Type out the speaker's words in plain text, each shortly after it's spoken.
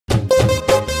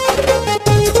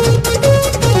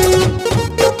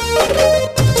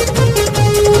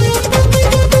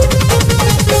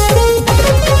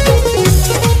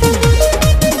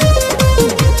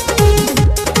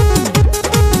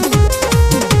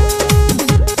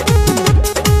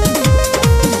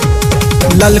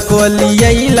लल को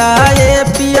लियला ए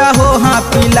पिया हो, हाँ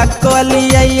पीला को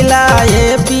लियला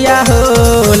ए पिया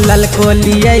हो। लल को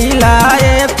लियला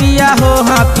ए पिया हो,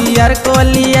 हाँ पियर को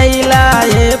लियला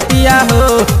ए पिया हो।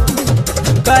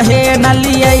 कहे न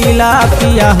लियला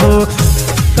पिया हो,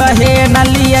 कहे न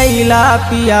लियला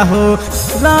पिया हो।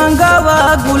 रंगवा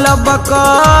गुलाब का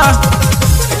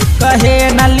कहे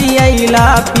न लियला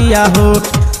पिया हो,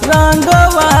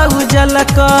 रंगवा उजल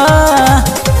का।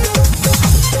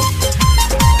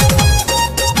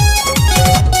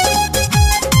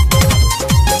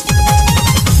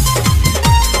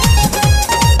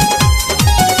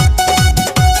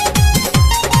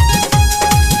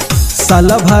 साल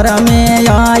भर में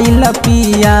आइल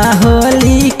पिया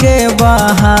होली के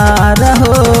बहार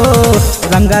हो।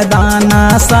 रंगदाना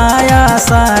साया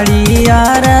साड़ी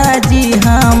यार जी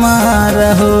हमार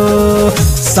हो।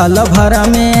 साल भर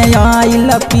में आइल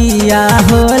पिया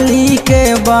होली के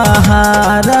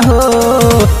बहार हो।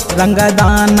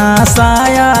 रंगदाना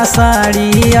साया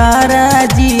साड़ी यार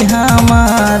जी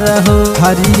हमार हो।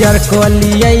 हरियर को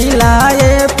लियला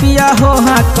ए पिया हो,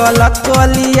 हाँ कलक को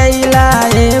लियला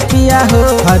ए पिया हो।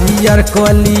 हरियर को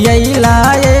लियला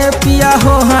ए पिया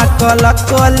हो, हाँ कलक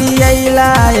को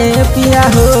लियला ए पिया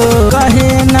हो। कहे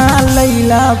ना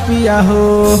लैला पिया हो,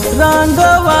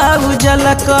 रंगवा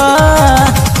उजल का।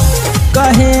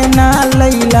 कहे ना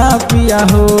लैला पिया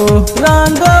हो,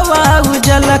 रंगवा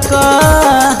उजल का।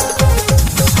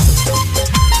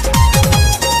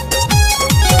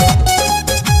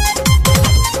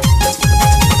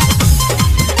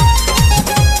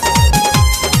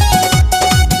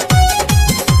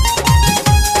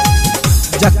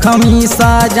 जख्मी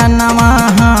सजनवा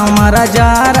हमारा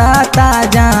जारता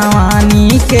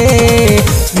जवानी के।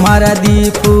 मरदी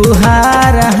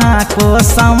फुहार हाँ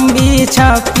काोशंबी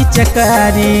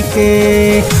पिचकारी के।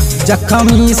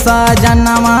 जख्मी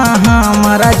सजनवा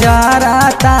हमारा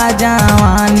जारता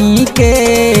जवानी के।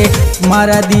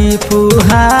 मरदी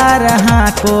फुहार हाँ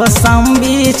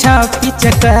काोशंबी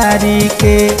पिचकारी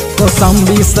के।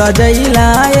 काोशंबी सजैला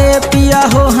ए पिया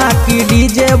हो, हाँ की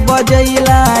डीजे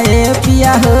बजैला ए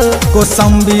पिया हो।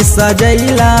 काोशंबी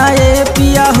सजैला ए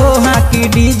पिया हो, हाँ की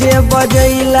डीजे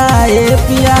बजैला ए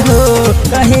पिया हो।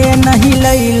 कहे नहीं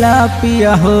लैला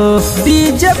पिया हो,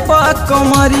 डीजे पर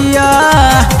कमरिया।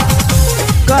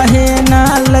 कहे ना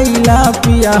लैला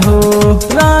पिया हो,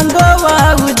 रंगवा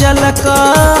उजल का।